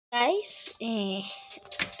Guys,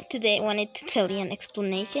 today I wanted to tell you an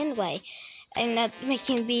explanation why I'm not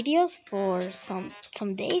making videos for some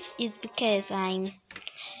days. It's because my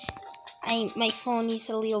phone is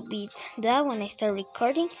a little bit down when I start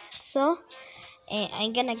recording, so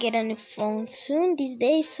I'm gonna get a new phone soon these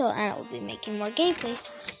days, so I'll be making more gameplays.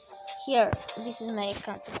 Here, this is my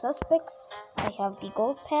account of suspects. I have the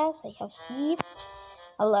gold pass. I have Steve.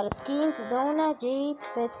 A lot of skins, Donna, Jade,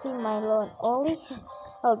 Betsy, Milo, and Ollie.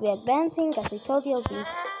 I'll be advancing, as I told you, I'll be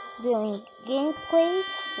doing gameplays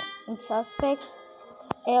in Suspects,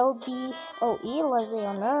 LDOE, Last Day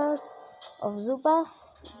on Earth, of Zuba,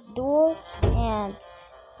 Duels, and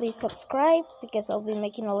please subscribe because I'll be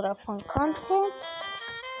making a lot of fun content.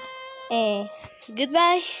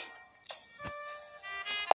 Goodbye.